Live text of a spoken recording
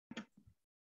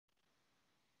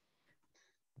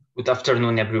Good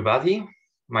afternoon, everybody.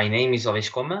 My name is Aleix,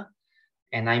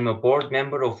 and I'm a board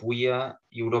member of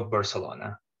WIA-E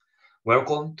Barcelona.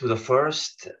 Welcome to the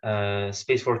first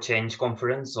Space for Change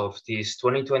conference of this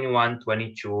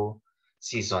 2021-22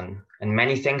 season, and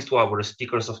many thanks to our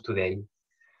speakers of today,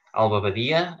 Alba,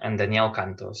 Badia and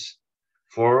Cantos,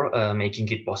 for making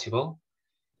it possible.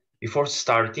 Before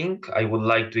starting, I would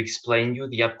like to explain you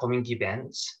the upcoming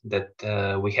events that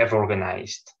we have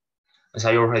organized. As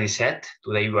I already said,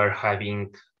 today we are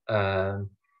having a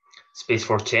Space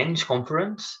for Change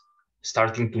conference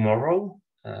starting tomorrow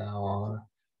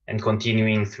and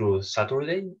continuing through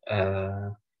Saturday.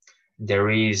 There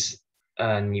is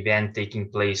an event taking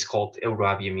place called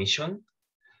EuroAvia Mission,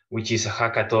 which is a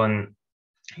hackathon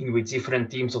in which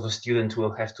different teams of students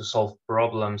will have to solve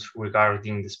problems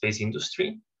regarding the space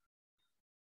industry.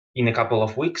 In a couple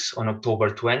of weeks, on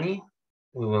October 20,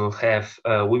 we will have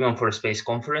a Women for Space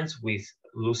conference with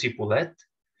Lucy Poulet,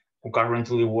 who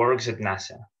currently works at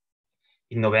NASA.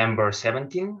 In November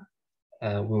 17,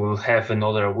 we will have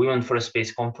another Women for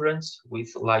Space conference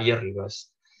with Laia Rivas,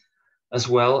 as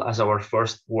well as our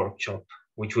first workshop,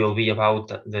 which will be about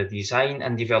the design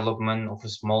and development of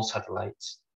small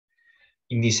satellites.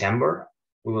 In December,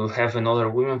 we will have another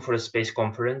Women for Space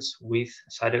conference with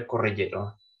Sara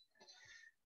Correllero.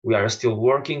 We are still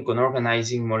working on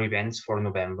organizing more events for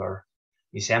November,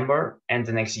 December, and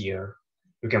the next year.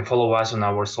 You can follow us on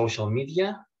our social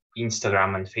media,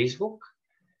 Instagram and Facebook,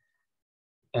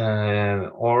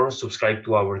 or subscribe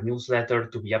to our newsletter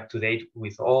to be up to date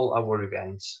with all our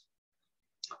events.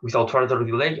 Without further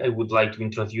delay, I would like to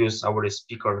introduce our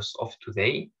speakers of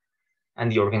today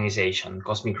and the organization,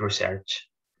 Cosmic Research.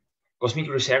 Cosmic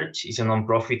Research is a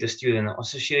non-profit student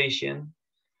association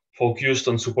focused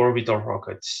on suborbital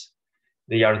rockets.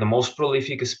 They are the most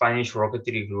prolific Spanish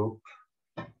rocketry group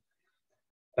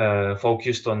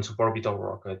focused on suborbital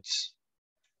rockets.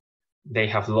 They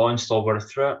have launched over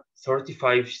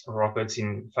 35 rockets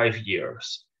in 5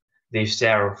 years. They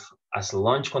serve as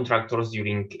launch contractors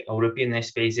during European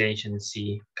Space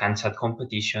Agency CanSat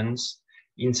competitions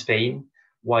in Spain,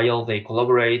 while they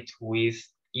collaborate with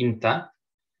INTA,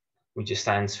 which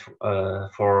stands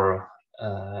for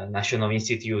National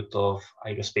Institute of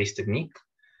Aerospace Technology,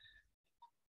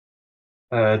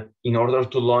 in order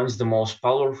to launch the most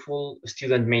powerful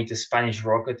student-made Spanish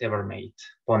rocket ever made,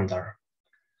 Bondar.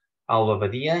 Alba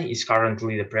Badia is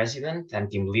currently the president and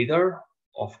team leader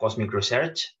of Cosmic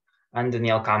Research, and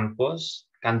Cantos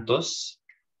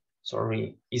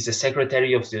is the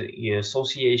secretary of the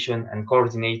association and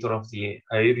coordinator of the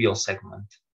aerial segment.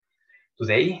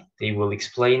 Today, they will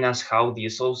explain us how the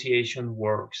association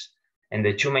works and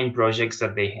the two main projects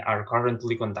that they are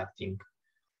currently conducting.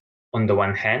 On the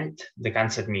one hand, the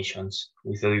CanSat missions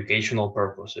with educational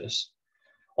purposes.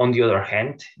 On the other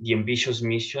hand, the ambitious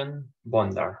mission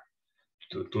Bondar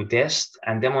to test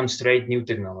and demonstrate new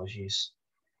technologies.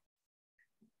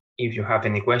 If you have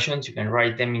any questions, you can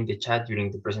write them in the chat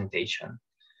during the presentation.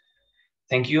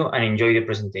 Thank you and enjoy the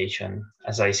presentation.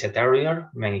 As I said earlier,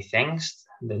 many thanks,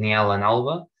 Danielle and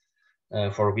Alba,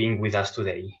 for being with us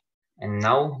today. And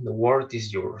now the word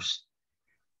is yours.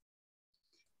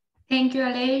 Thank you,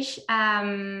 Aleix.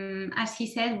 As he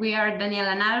said, we are Danielle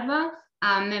and Alba,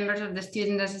 members of the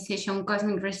Student Association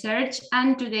Cosmic Research,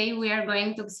 and today we are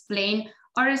going to explain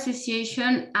our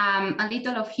association, a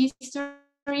little of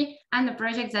history and the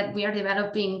projects that we are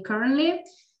developing currently.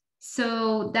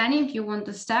 So, Danny, if you want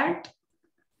to start.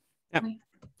 Yeah.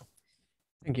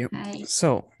 Thank you.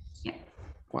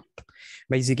 Well,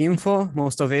 basic info,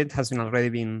 most of it has already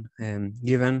been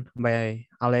given by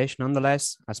Aleix.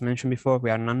 Nonetheless, as mentioned before, we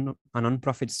are a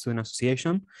non-profit student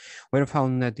association. We were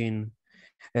founded in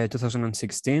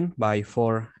 2016 by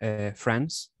 4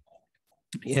 friends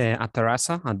at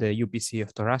Terrassa, at the UPC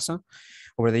of Terrassa.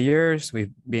 Over the years,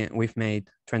 we've made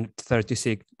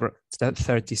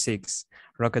 36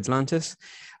 rocket launches,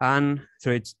 and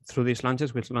through these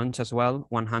launches, we've launched as well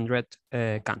 100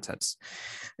 CanSats.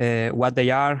 What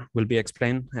they are will be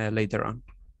explained later on.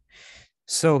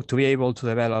 So to be able to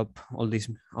develop all these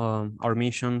our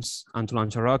missions and to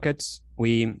launch our rockets,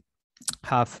 we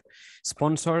have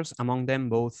sponsors, among them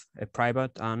both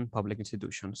private and public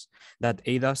institutions that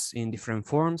aid us in different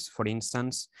forms, for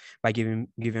instance, by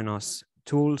giving us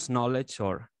tools, knowledge,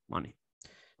 or money.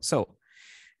 So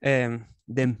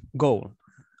the goal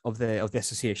of the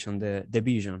association, the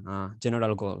vision,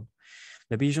 general goal.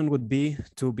 The vision would be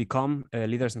to become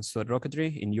leaders in solar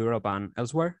rocketry in Europe and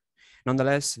elsewhere.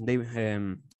 Nonetheless,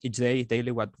 each day,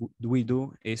 daily, what we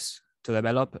do is to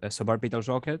develop suborbital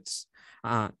rockets,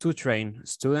 to train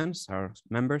students, our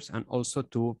members, and also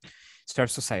to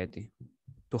serve society,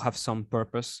 to have some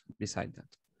purpose beside that.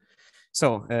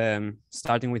 So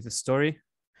starting with the story,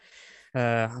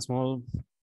 a small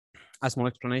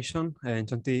explanation.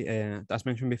 As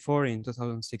mentioned before, in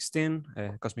 2016,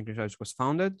 Cosmic Research was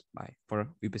founded by 4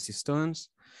 UPC students.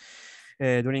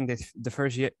 During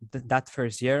that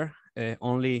first year,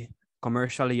 only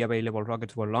commercially available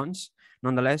rockets were launched.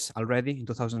 Nonetheless, already in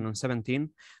 2017,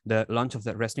 the launch of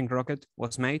the Wrestling rocket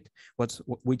was made,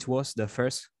 which was the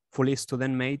first fully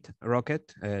student-made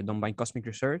rocket done by Cosmic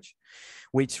Research,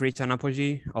 which reached an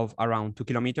apogee of around 2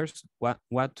 kilometers.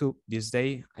 What to this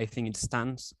day, I think it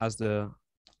stands as the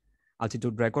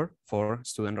altitude record for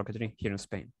student rocketry here in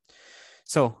Spain.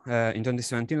 So in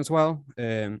 2017 as well,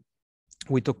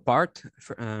 we took part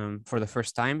for the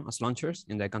first time as launchers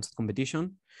in the CanSat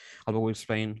competition. Alba will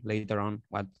explain later on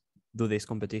what do these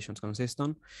competitions consist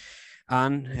on.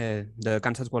 And the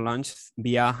CanSats were launched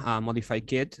via a modified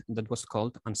kit that was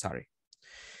called Ansari.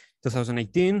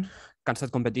 2018,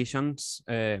 CanSat competitions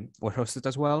were hosted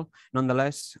as well.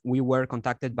 Nonetheless, we were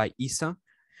contacted by ISA,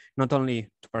 not only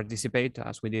to participate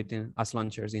as we did as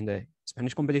launchers in the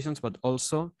Spanish competitions, but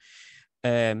also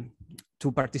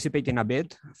to participate in a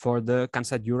bid for the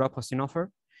CanSat Europe hosting offer.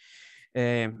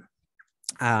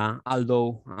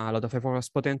 Although a lot of effort was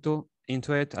put into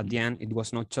it, at the end it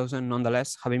was not chosen.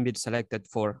 Nonetheless, having been selected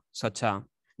for such an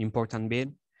important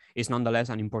bid is nonetheless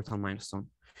an important milestone.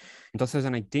 In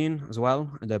 2018 as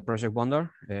well, the project Bondar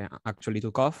actually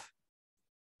took off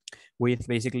with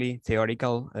basically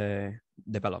theoretical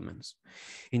developments.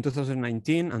 In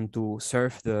 2019, and to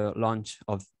serve the launch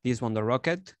of this Bondar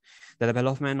rocket, the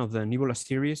development of the Nebula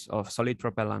series of solid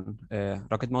propellant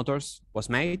rocket motors was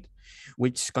made,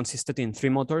 which consisted in 3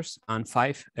 motors and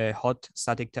 5 hot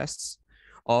static tests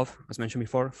of, as mentioned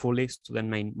before, fully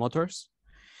student-made motors.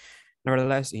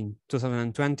 Nevertheless, in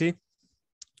 2020,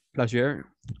 last year,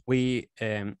 we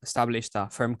established a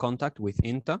firm contact with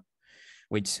INTA,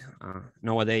 which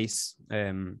nowadays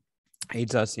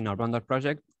aids us in our Bondar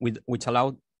project, which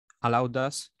allowed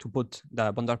us to put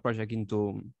the Bondar project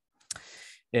into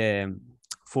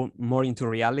more into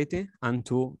reality and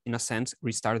to, in a sense,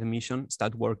 restart the mission,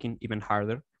 start working even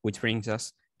harder, which brings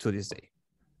us to this day.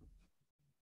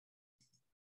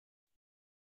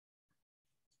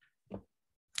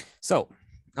 So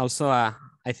also, I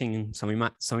think some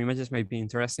images might be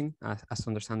interesting as to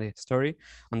understand the story.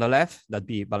 On the left, that'd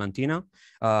be Valentina,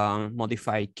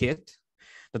 modified kit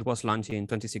that was launched in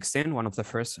 2016, one of the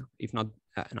first, if not,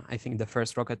 I think the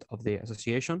first rocket of the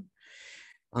association.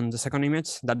 On the second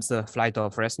image, that's the flight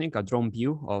of Resnik, a drone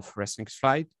view of Resnik's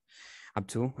flight up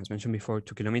to, as mentioned before,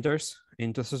 2 kilometers.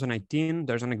 In 2019,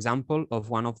 there's an example of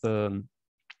one of the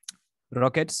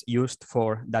rockets used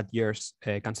for that year's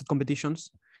CanSat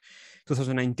competitions.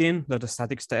 2019, the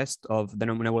statics test of the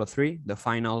Nebula 3, the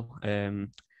final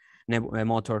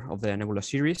motor of the Nebula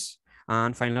series.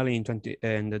 And finally, in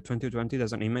 2020,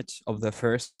 there's an image of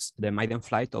the maiden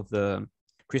flight of the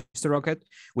Christie rocket,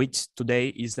 which today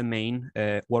is the main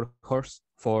workhorse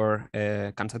for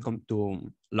CanSat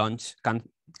to launch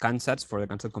CanSats for the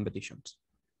CanSat competitions.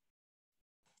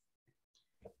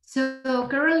 So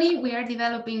currently we are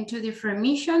developing 2 different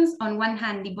missions. On one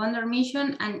hand, the Bondar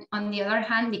mission, and on the other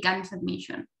hand, the CanSat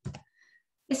mission.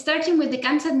 Starting with the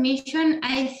CanSat mission,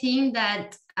 I think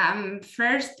that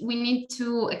first we need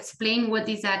to explain what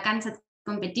is a CanSat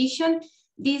competition.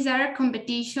 These are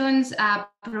competitions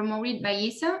promoted by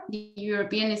ESA, the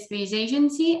European Space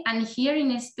Agency, and here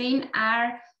in Spain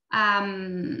are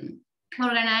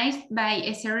organized by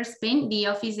ESER Spain, the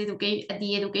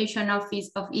education office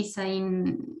of ESA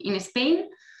in Spain.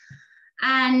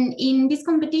 And in this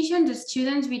competition, the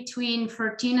students between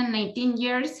 14 and 19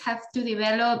 years have to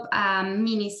develop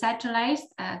mini satellites,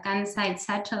 CanSat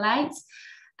satellites.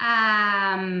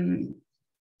 And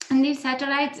these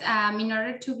satellites, in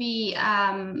order to be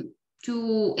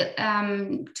to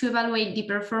evaluate the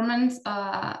performance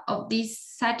of these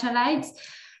satellites,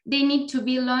 they need to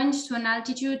be launched to an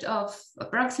altitude of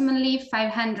approximately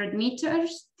 500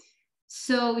 meters.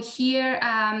 So here,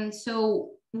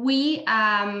 so we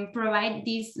provide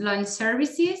these launch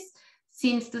services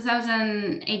since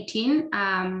 2018,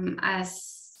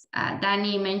 as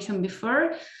Danny mentioned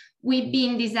before. We've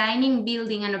been designing,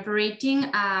 building, and operating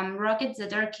rockets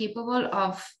that are capable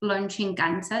of launching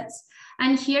CanSats.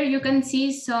 And here you can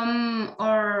see some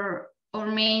our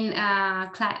main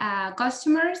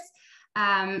customers,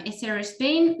 ESER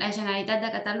Spain, la Generalitat de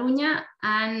Catalunya,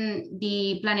 and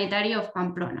the Planetary of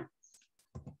Pamplona.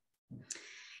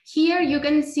 Here you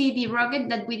can see the rocket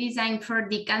that we designed for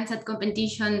the CanSat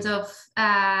competitions of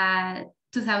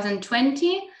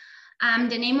 2020.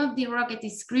 The name of the rocket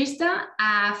is Krista.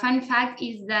 Fun fact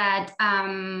is that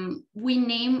we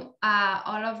name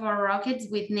all of our rockets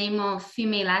with name of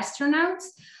female astronauts.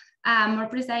 More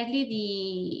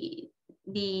precisely,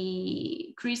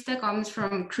 the Krista comes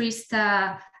from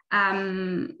Krista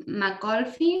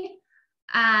McAuliffe,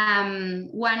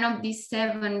 one of the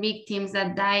 7 victims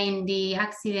that died in the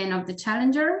accident of the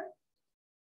Challenger.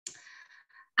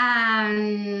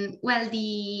 Well,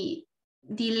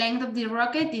 the length of the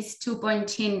rocket is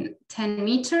 2.10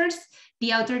 meters.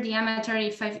 The outer diameter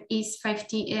is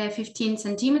 15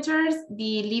 centimeters.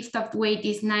 The lift of weight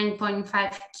is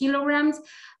 9.5 kilograms.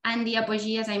 And the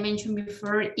apogee, as I mentioned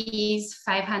before, is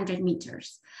 500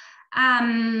 meters.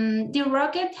 The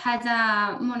rocket has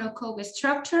a monocoque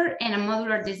structure and a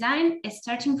modular design.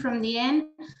 Starting from the end,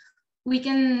 we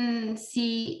can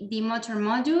see the motor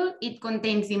module. It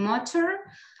contains the motor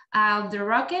of the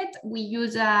rocket. We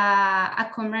use a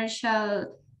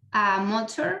commercial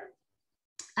motor.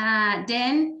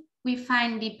 Then we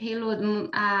find the payload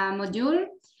module.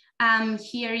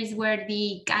 Here is where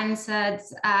the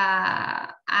CanSats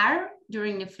are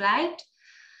during the flight.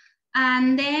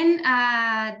 And then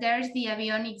there's the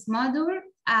avionics module.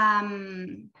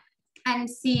 And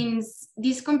since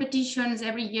these competitions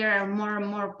every year are more and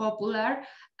more popular,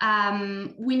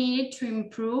 we needed to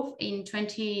improve in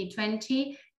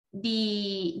 2020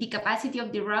 the capacity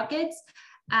of the rockets.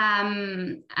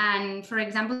 And for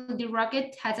example, the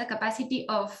rocket has a capacity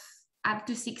of up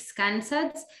to 6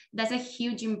 CanSats. That's a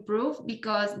huge improve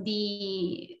because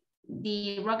the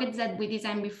rockets that we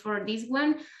designed before this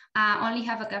one only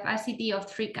have a capacity of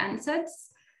 3 CanSats.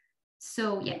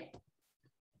 So yeah.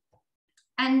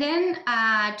 And then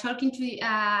talking to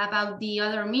about the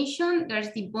other mission,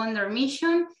 there's the Bondar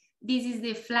mission. This is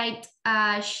the flight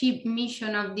ship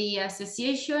mission of the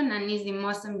association and is the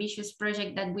most ambitious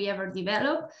project that we ever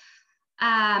developed.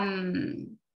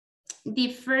 The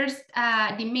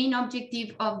main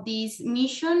objective of this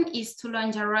mission is to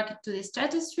launch a rocket to the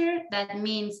stratosphere. That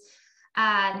means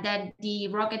that the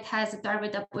rocket has a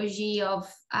target apogee of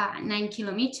 9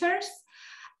 kilometers.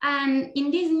 And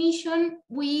in this mission,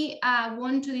 we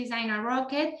want to design a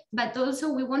rocket, but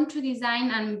also we want to design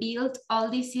and build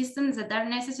all these systems that are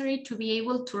necessary to be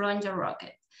able to launch a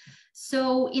rocket.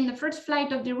 So in the first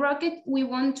flight of the rocket, we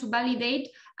want to validate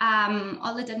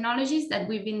all the technologies that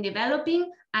we've been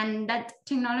developing, and that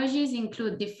technologies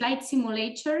include the flight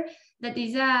simulator, that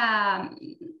is a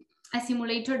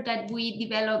simulator that we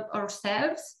develop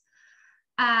ourselves.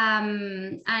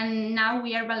 And now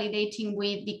we are validating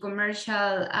with the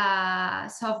commercial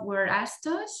software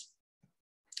Astos.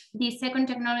 The second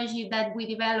technology that we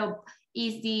develop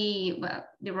is the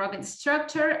rocket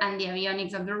structure and the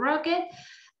avionics of the rocket.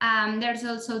 There's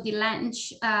also the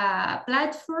launch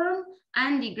platform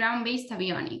and the ground-based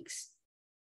avionics.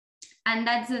 And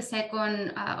that's the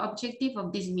second objective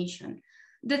of this mission.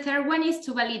 The third one is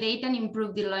to validate and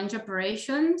improve the launch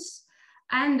operations.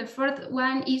 And the fourth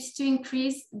one is to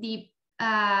increase the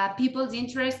people's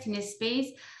interest in space.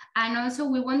 And also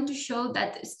we want to show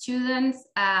that students,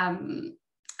 a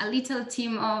little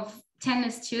team of 10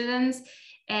 students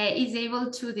is able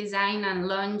to design and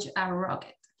launch a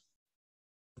rocket.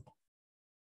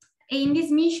 In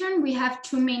this mission, we have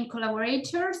 2 main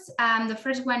collaborators. The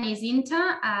first one is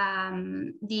INTA,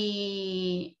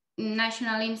 the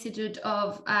National Institute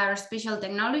of Aerospace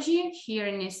Technology here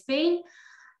in Spain.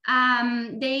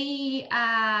 They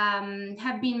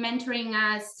have been mentoring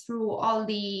us through all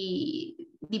the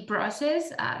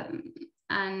process,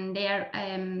 and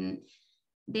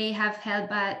they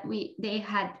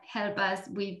had helped us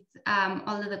with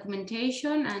all the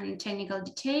documentation and technical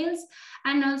details,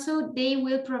 and also they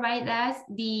will provide us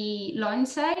the launch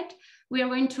site. We are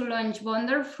going to launch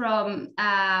Bondar from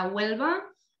Huelva,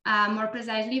 more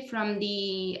precisely from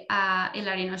the El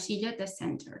Arenosillo Test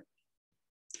Center.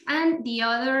 And the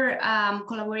other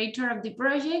collaborator of the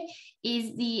project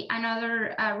is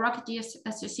another rocketry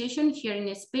association here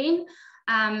in Spain.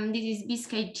 This is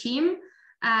BCN team,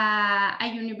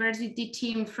 a university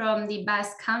team from the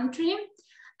Basque Country.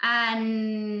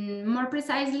 And more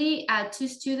precisely, 2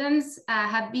 students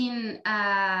have been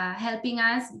helping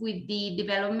us with the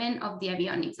development of the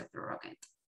avionics of the rocket.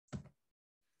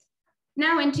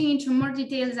 Now entering into more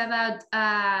details about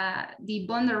the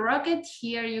Bondar rocket,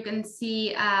 here you can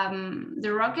see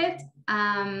the rocket.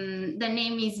 The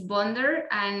name is Bondar,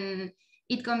 and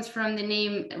it comes from the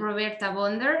name Roberta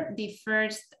Bondar, the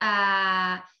first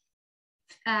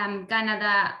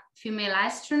Canada female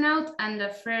astronaut and the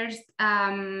first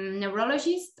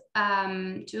neurologist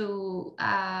to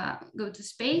go to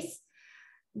space.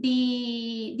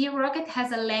 The rocket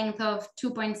has a length of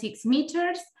 2.6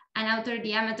 meters an outer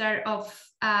diameter of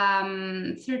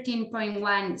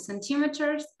 13.1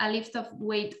 centimeters, a lift of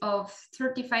weight of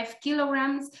 35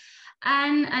 kilograms,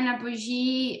 and an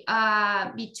apogee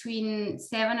between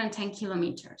 7 and 10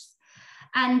 kilometers.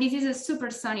 And this is a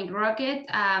supersonic rocket,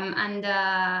 and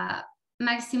the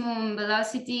maximum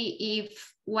velocity is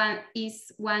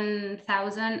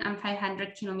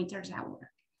 1,500 kilometers an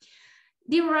hour.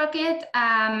 The rocket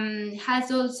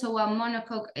has also a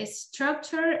monocoque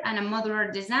structure and a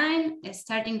modular design.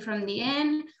 Starting from the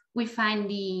end, we find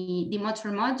the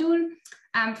motor module.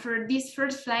 For this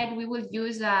first flight, we will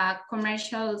use a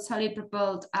commercial solid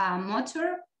propelled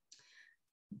motor.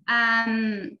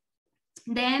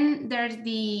 Then there's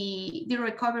the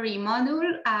recovery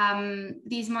module.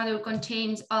 This module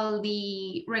contains all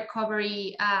the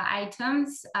recovery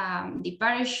items, the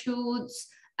parachutes,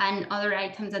 and other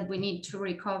items that we need to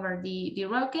recover the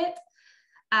rocket.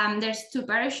 There's two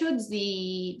parachutes,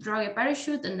 the drogue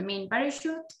parachute and the main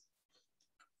parachute.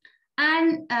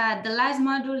 And the last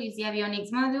module is the avionics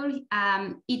module.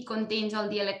 It contains all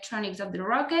the electronics of the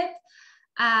rocket.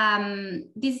 The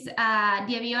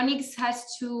avionics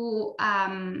has two,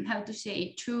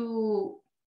 two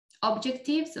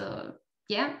objectives.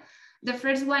 Yeah, the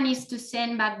first one is to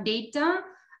send back data.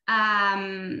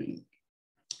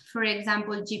 For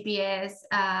example, GPS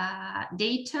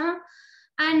data,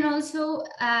 and also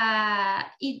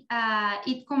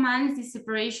it commands the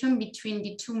separation between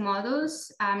the two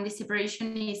models. The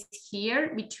separation is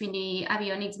here between the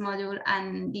avionics module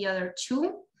and the other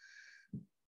two.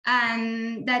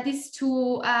 And that is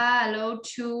to allow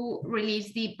to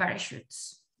release the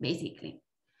parachutes, basically.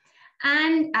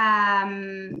 And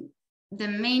the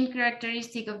main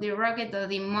characteristic of the rocket, or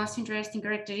the most interesting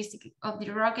characteristic of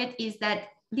the rocket, is that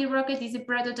the rocket is a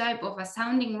prototype of a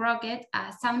sounding rocket.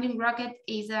 A sounding rocket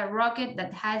is a rocket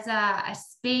that has a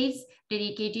space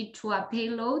dedicated to a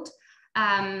payload.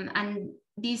 And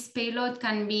this payload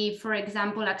can be, for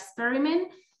example, an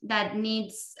experiment that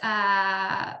needs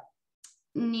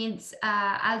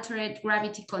altered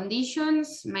gravity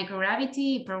conditions,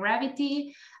 microgravity,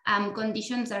 hypergravity,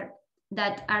 conditions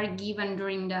that are given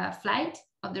during the flight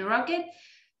of the rocket.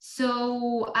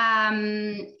 So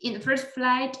in the first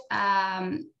flight,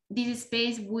 this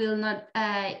space will not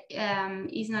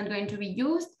is not going to be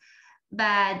used,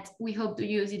 but we hope to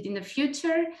use it in the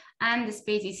future. And the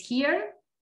space is here,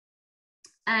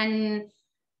 and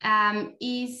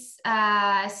is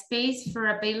space for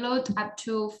a payload up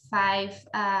to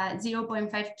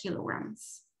 0.5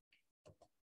 kilograms.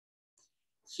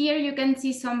 Here you can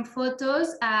see some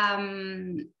photos.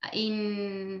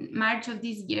 In March of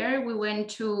this year, we went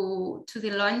to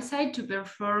the launch site to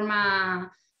perform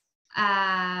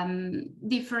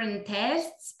different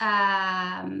tests.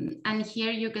 And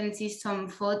here you can see some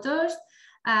photos.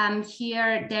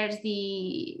 Here there's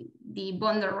the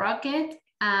Bondar rocket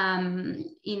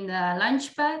in the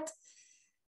launch pad.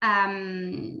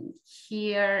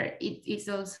 Here it is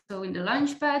also in the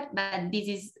launch pad, but this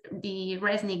is the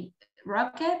Resnick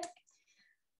rocket.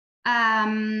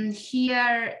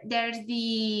 Here there's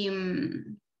the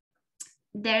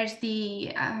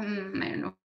I don't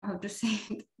know how to say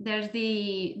it. There's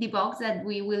the box that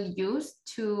we will use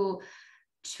to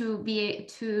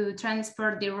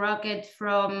transport the rocket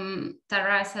from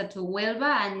Terrassa to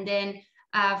Huelva, and then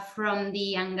from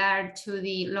the hangar to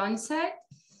the launch site.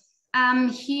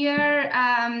 Here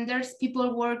there's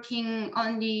people working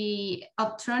on the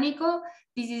optronico.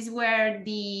 This is where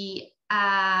the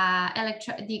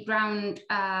ground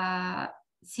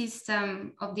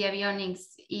system of the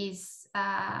avionics is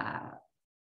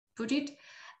put it.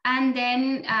 And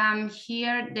then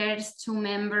here there's two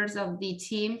members of the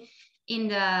team in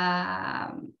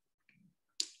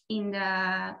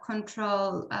the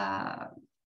control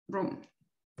room.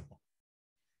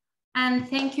 And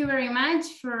thank you very much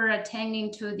for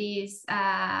attending to this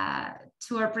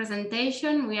to our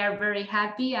presentation. We are very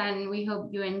happy and we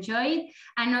hope you enjoyed.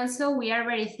 And also we are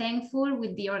very thankful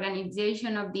with the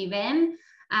organization of the event.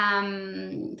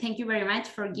 Thank you very much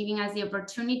for giving us the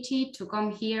opportunity to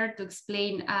come here to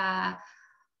explain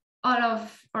all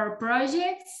of our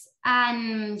projects.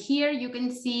 And here you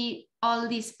can see all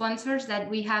the sponsors that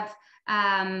we have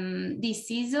this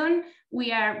season.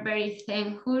 We are very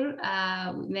thankful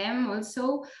with them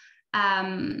also.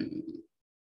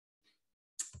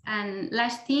 And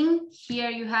last thing, here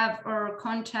you have our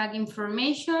contact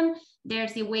information.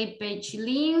 There's the webpage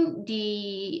link,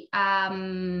 the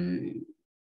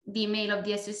email of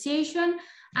the association,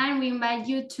 and we invite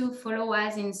you to follow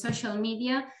us in social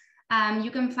media.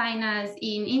 You can find us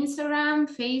in Instagram,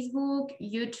 Facebook,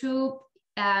 YouTube,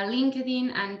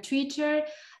 LinkedIn, and Twitter.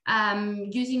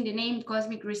 using the name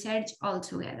Cosmic Research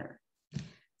altogether.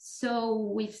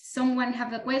 So if someone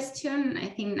have a question, I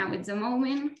think now it's the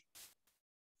moment.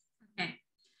 Okay.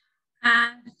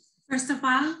 First of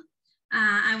all,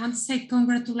 I want to say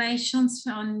congratulations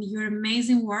on your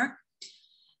amazing work.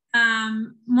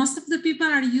 Most of the people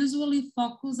are usually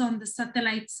focused on the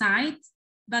satellite side,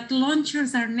 but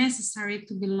launchers are necessary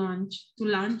to be launched, to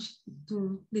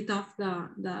let off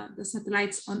the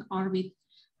satellites on orbit.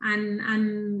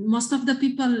 And most of the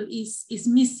people is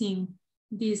missing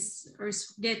this or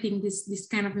is getting this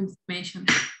kind of information.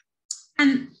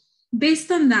 And based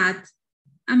on that,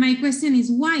 my question is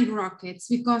why rockets?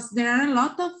 Because there are a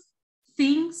lot of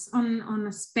things on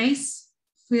a space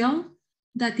field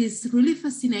that is really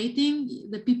fascinating.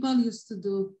 The people used to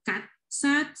do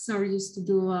CanSats or used to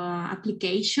do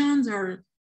applications, or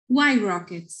why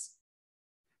rockets?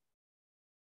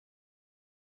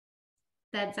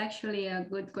 That's actually a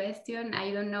good question.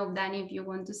 I don't know, Danny, if you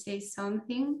want to say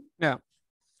something. Yeah,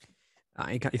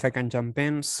 if I can jump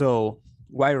in. So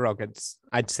why rockets?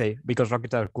 I'd say because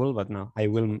rockets are cool, but no, I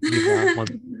will give a more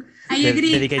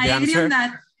dedicated answer. On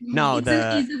that. No, it's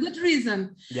a good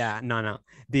reason. Yeah, no.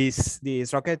 This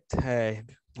rocket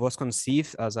was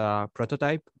conceived as a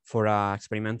prototype for a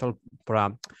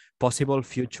possible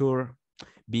future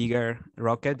bigger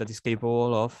rocket that is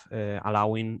capable of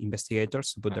allowing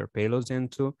investigators to put their payloads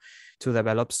into to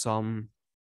develop some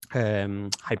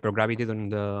hypergravity during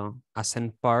the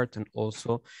ascent part, and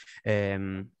also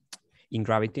in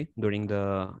gravity during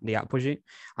the apogee,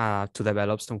 to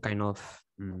develop some kind of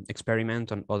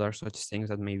experiment and other such things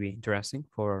that may be interesting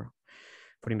for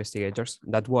investigators.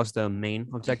 That was the main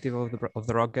objective of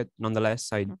the rocket.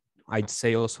 Nonetheless, I'd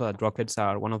say also that rockets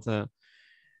are one of the,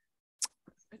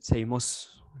 I'd say, most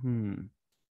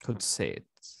could say it,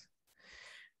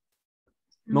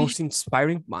 most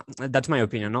inspiring. That's my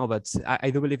opinion, no, but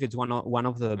I do believe it's one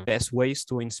of the best ways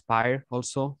to inspire.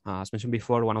 Also, as mentioned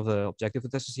before, one of the objectives of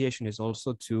the association is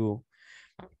also to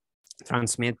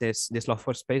transmit this love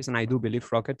for space, and I do believe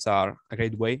rockets are a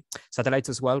great way. Satellites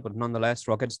as well, but nonetheless,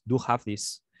 rockets do have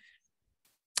this,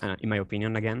 in my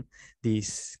opinion, again,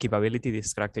 this capability,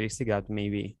 this characteristic that may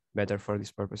be better for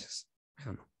these purposes. I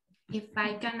don't know. If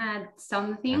I can add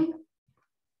something,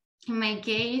 in my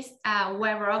case,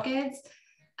 why rockets?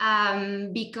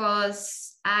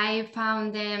 Because I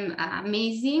found them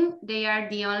amazing. They are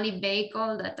the only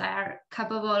vehicle that are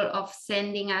capable of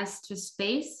sending us to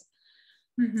space.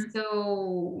 Mm-hmm.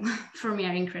 So for me,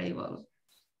 are incredible.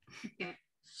 Okay,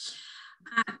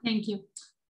 thank you.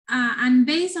 And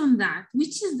based on that,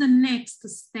 which is the next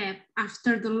step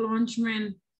after the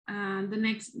launchment?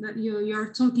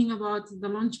 You're talking about the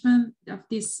launchment of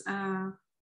this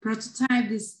prototype,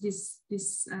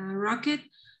 this rocket,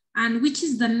 and which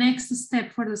is the next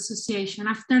step for the association?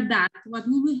 After that, what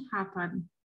will happen?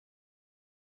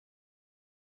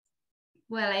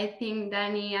 Well, I think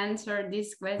Danny answered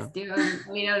this question a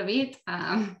little bit.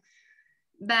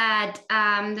 But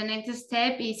the next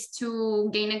step is to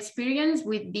gain experience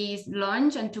with this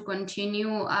launch and to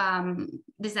continue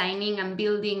designing and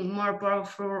building more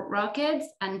powerful rockets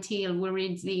until we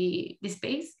reach the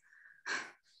space.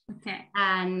 Okay.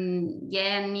 And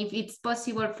yeah, and if it's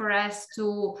possible for us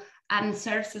to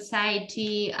serve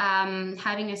society,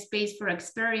 having a space for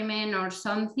experiment or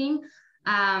something,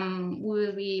 we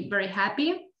will be very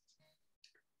happy.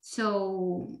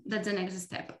 So that's the next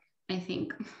step, I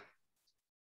think.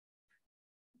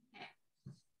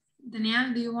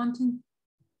 Danielle, do you want to?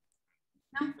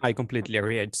 No? I completely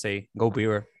agree. I'd say go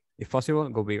bigger. If possible,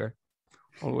 go bigger.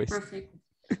 Always. Perfect.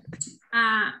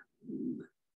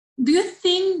 Do you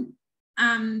think,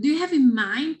 do you have in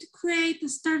mind to create a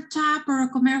startup or a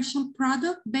commercial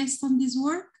product based on this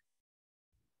work?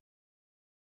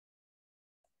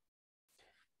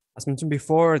 As mentioned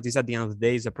before, this at the end of the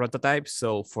day is a prototype.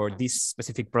 So for this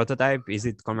specific prototype, it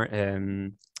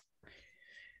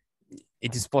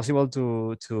is possible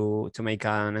to make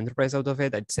an enterprise out of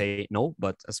it? I'd say no,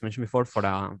 but as mentioned before, for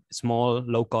a small,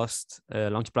 low-cost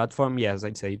launch platform, yes,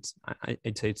 I'd say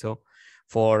so.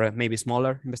 For maybe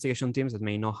smaller investigation teams that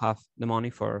may not have the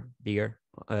money for bigger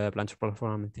launch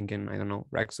platform, I'm thinking, I don't know,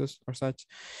 Rexus or such,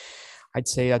 I'd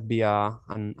say that'd be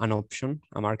an option,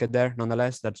 a market there.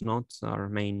 Nonetheless, that's not our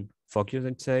main focus,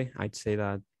 I'd say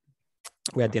that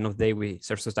we, at the end of the day, we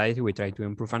serve society, we try to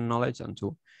improve our knowledge and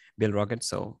to build rockets.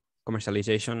 So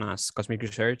commercialization as cosmic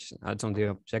research, that's on the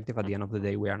objective. At the end of the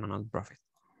day, we are a non-profit.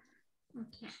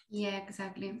 Okay. Yeah,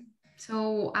 exactly.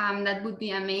 So that would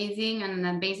be amazing and an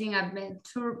amazing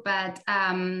adventure. But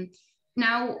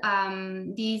now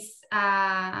this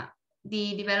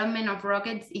the development of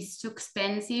rockets is too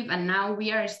expensive, and now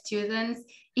we are students.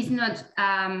 It's not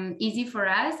easy for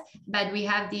us, but we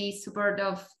have the support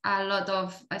of a lot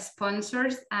of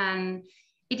sponsors, and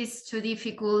it is too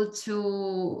difficult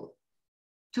to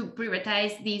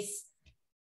privatize the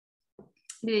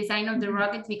design of the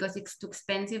rockets because it's too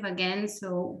expensive again.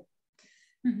 So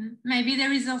maybe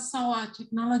there is also a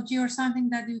technology or something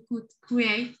that you could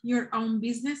create your own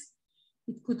business.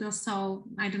 It could also,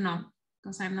 I don't know,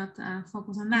 because I'm not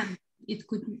focused on that. It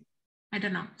could, I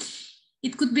don't know.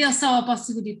 It could be also a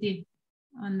possibility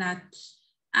on that.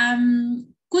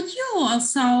 Could you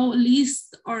also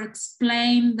list or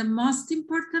explain the most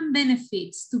important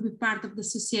benefits to be part of the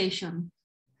association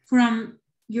from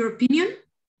your opinion,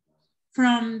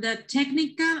 from the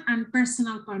technical and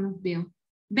personal point of view,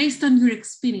 based on your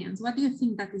experience? What do you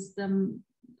think that is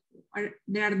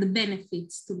there are the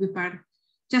benefits to be part?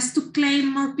 Just to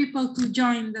claim more people to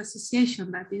join the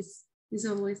association, that is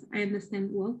always, I understand,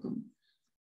 welcome.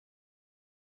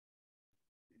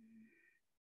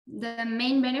 The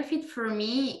main benefit for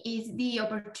me is the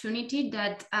opportunity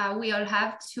that we all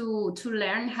have to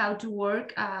learn how to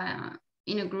work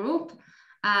in a group,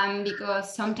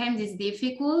 because sometimes it's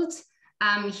difficult.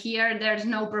 Here, there's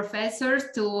no professors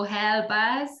to help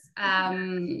us.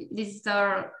 This is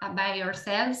by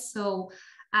ourselves. So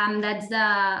that's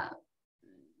the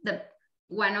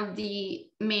one of the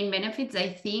main benefits, I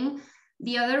think.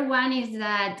 The other one is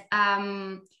that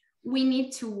we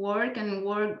need to work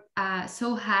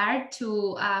so hard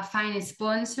to find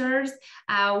sponsors.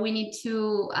 We need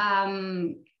to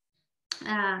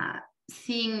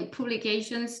think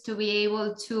publications to be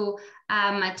able to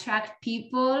attract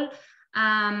people.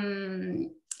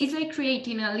 It's like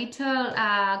creating a little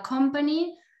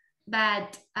company,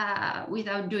 but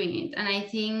without doing it. And I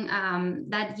think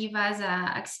that gives us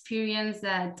an experience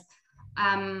that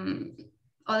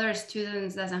other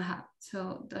students don't have.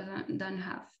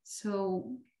 So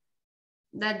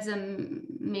that's the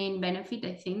main benefit,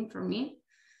 I think, for me.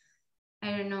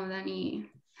 I don't know, Danny,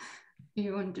 if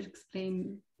you want to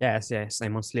explain. Yes, I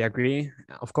mostly agree.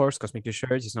 Of course, Cosmic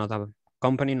Research is not a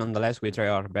company. Nonetheless, we try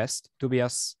our best to be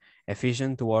as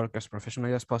efficient, to work as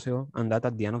professionally as possible. And that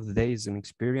at the end of the day is an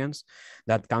experience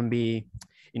that can be,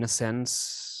 in a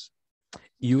sense,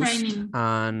 used Training.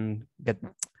 And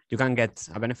you can get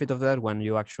a benefit of that when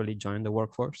you actually join the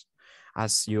workforce,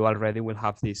 as you already will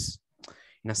have this,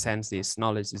 in a sense, this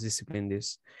knowledge, this discipline,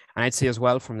 this. And I'd say as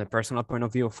well, from the personal point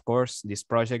of view, of course, these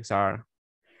projects are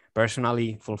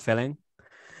personally fulfilling,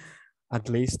 at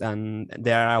least, and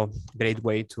they are a great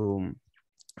way to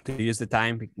use the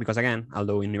time, because again,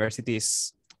 although university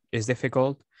is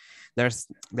difficult, there's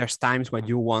times when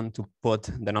you want to put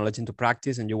the knowledge into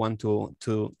practice and you want to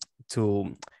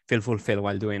feel fulfilled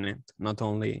while doing it, not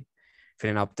only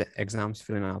filling up the exams,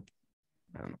 filling up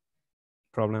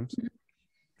problems,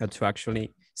 but to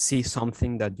actually see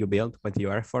something that you built with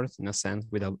your efforts, in a sense,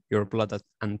 without your blood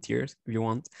and tears, if you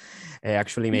want,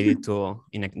 actually made it to,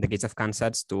 in the case of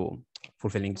CanSats, to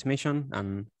fulfilling its mission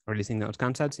and releasing those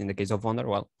CanSats. In the case of Bondar,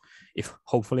 well, if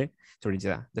hopefully to reach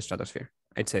the stratosphere.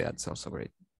 I'd say that's also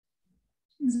great.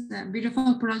 It's a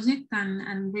beautiful project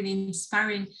and really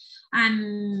inspiring.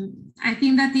 And I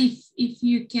think that if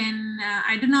you can,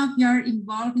 I don't know if you're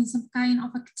involved in some kind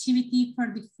of activity for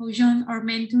diffusion or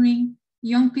mentoring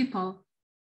young people,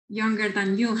 younger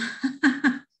than you,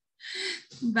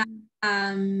 but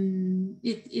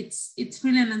it's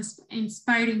really an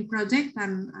inspiring project,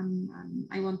 and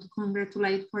I want to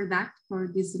congratulate for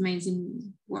this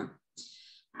amazing work.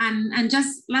 And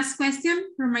just last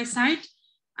question from my side.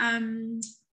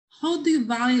 How do you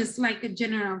value, it's like a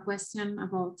general question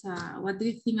about what do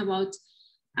you think about,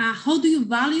 how do you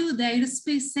value the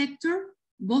aerospace sector,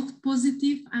 both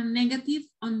positive and negative,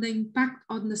 on the impact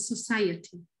on the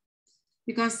society?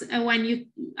 Because when you,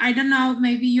 I don't know,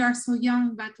 maybe you are so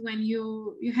young, but when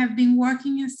you have been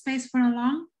working in space for a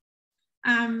long,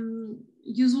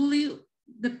 usually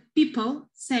the people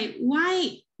say,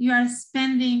 why you are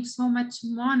spending so much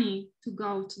money to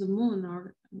go to the moon,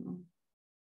 or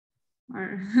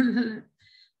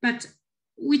but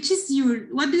which is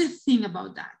what do you think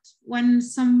about that? When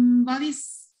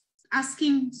somebody's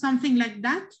asking something like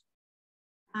that,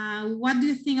 what do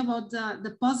you think about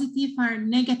the positive or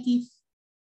negative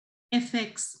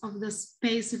effects of the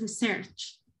space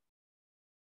research?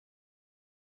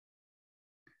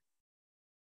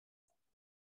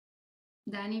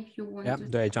 Danny, if you want to.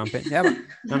 Do I jump in? Yeah,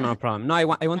 no problem. No, I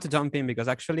want to jump in because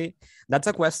actually that's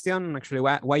a question. Actually,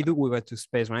 why do we go to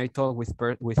space? When I talk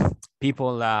with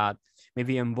people that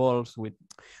maybe involved with,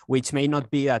 which may not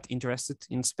be that interested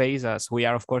in space as we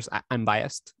are. Of course, I'm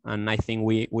biased, and I think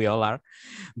we all are.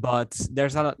 But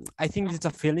there's a, I think it's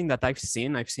a feeling that I've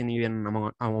seen even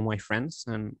among my friends,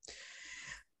 and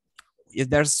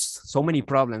there's so many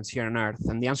problems here on Earth,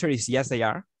 and the answer is yes, they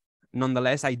are.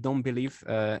 Nonetheless, I don't believe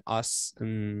us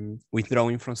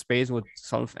withdrawing from space would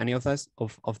solve any of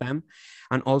them.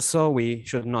 And also, we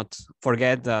should not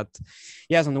forget that,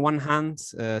 yes, on the one hand,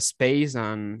 space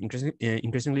and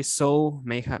increasingly so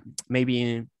may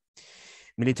be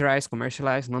militarized,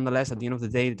 commercialized. Nonetheless, at the end of the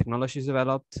day, the technologies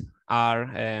developed are,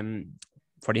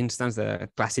 for instance, the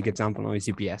classic example is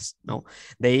GPS. No,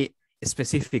 they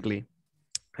specifically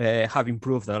have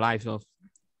improved the lives of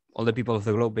all the people of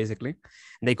the globe, basically.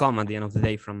 They come at the end of the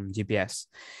day from GPS.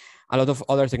 A lot of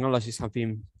other technologies have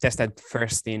been tested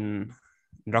first in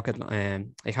rocket.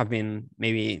 They have been,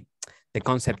 maybe the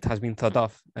concept has been thought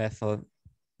of,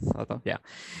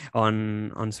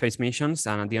 on space missions.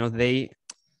 And at the end of the day,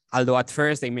 although at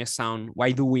first they may sound,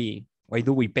 why do we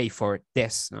pay for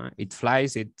this? It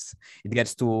flies, it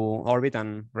gets to orbit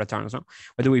and returns. No?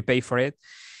 Why do we pay for it?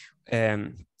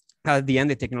 At the end,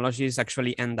 the technologies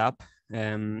actually end up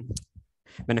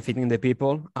benefiting the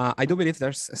people. I do believe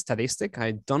there's a statistic.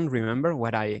 I don't remember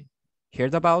what I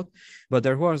heard about, but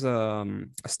there was a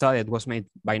study that was made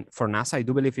for NASA. I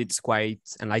do believe it's quite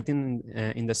enlightening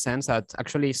in the sense that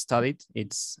actually studied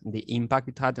the impact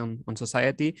it had on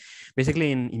society,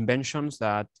 basically in inventions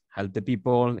that help the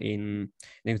people, in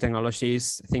new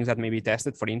technologies, things that may be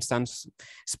tested. For instance,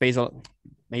 space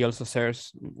may also serve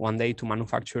one day to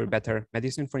manufacture better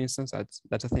medicine, for instance.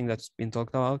 That's a thing that's been talked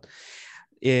about.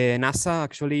 NASA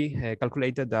actually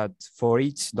calculated that for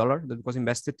each dollar that was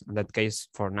invested, in that case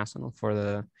for NASA,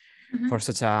 for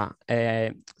such a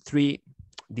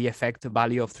the effect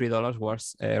value of $3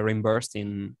 was reimbursed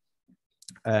in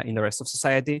the rest of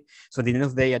society. So at the end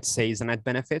of the day, I'd say it's a net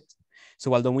benefit.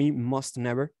 So although we must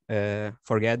never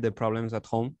forget the problems at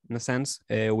home, in a sense,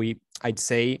 I'd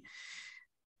say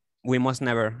we must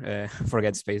never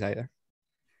forget space either.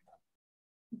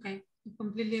 Okay, I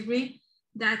completely agree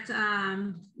that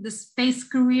the space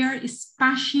career is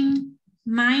pushing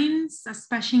minds, is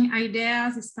pushing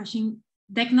ideas, is pushing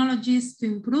technologies to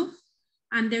improve,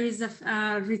 and there is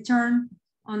a return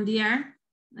on the air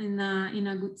in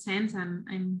a good sense, and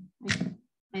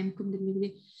I'm completely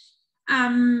agree. I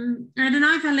don't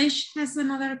know if Aleix has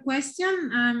another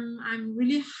question. I'm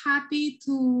really happy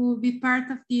to be part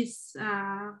of this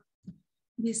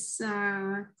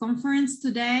conference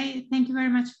today. Thank you very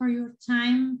much for your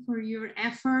time, for your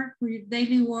effort, for your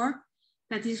daily work.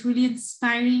 That is really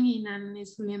inspiring and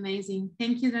it's really amazing.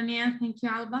 Thank you, Daniel. Thank you,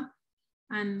 Alba.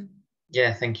 And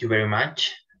yeah, thank you very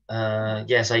much.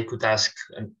 Yes, I could ask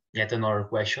yet another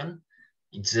question.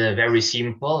 It's a very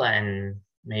simple and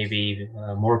maybe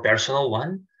a more personal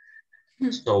one.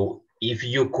 So if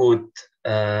you could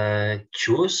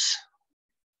choose,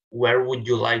 where would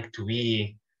you like to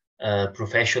be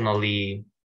professionally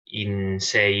in,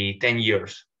 say, 10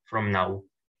 years from now?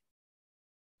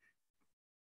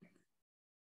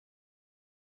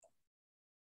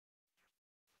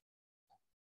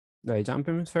 Do I jump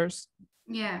in first?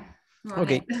 Yeah.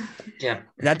 Okay. Yeah.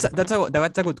 That's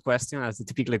a good question. That's a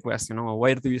typical question.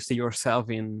 Where do you see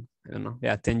yourself in, I don't know,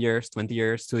 10 years, 20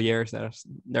 years, 2 years?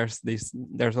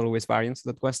 There's always variance to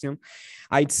that question.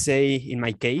 I'd say in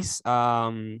my case,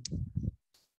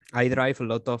 I derive a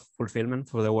lot of fulfillment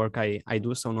for the work I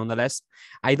do. So nonetheless,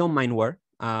 I don't mind where.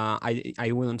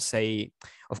 I wouldn't say,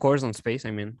 of course, on space.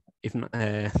 I mean, if not,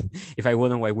 if I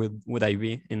wouldn't, why would I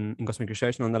be in cosmic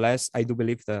research? Nonetheless, I do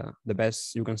believe the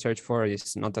best you can search for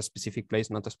is not a specific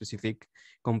place, not a specific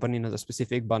company, not a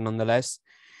specific, but nonetheless,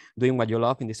 doing what you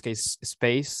love, in this case,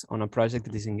 space, on a project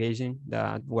that is engaging,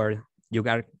 where you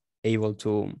are able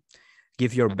to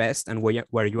give your best and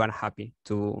where you are happy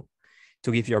to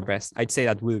give your best. I'd say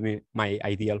that would be my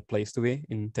ideal place to be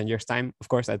in 10 years time. Of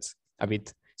course, that's a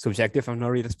bit subjective and not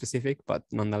really specific, but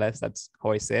nonetheless, that's how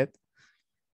I say it.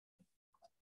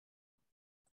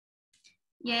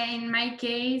 Yeah, in my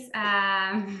case,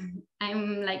 I'm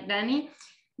like Dani,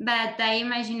 but I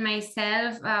imagine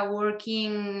myself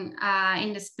working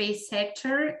in the space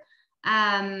sector,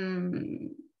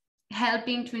 helping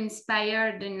to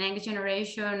inspire the next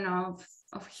generation of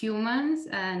humans.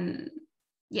 And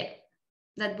yeah,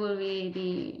 that will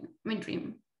be my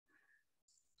dream.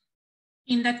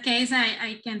 In that case,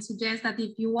 I can suggest that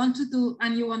if you want to do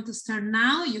and you want to start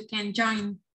now, you can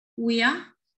join WIA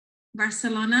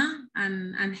Barcelona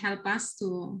and help us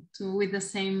to with the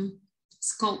same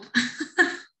scope.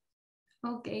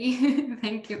 Okay,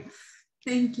 thank you.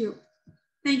 Thank you.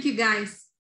 Thank you, guys.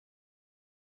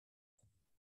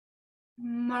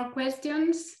 More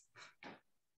questions?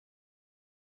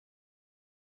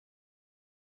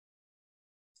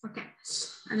 Okay,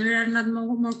 and there are not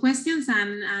more questions,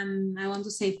 and I want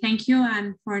to say thank you.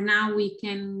 And for now, we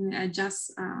can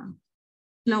just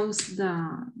close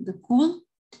the call,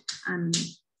 and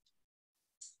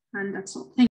that's all. Thank you.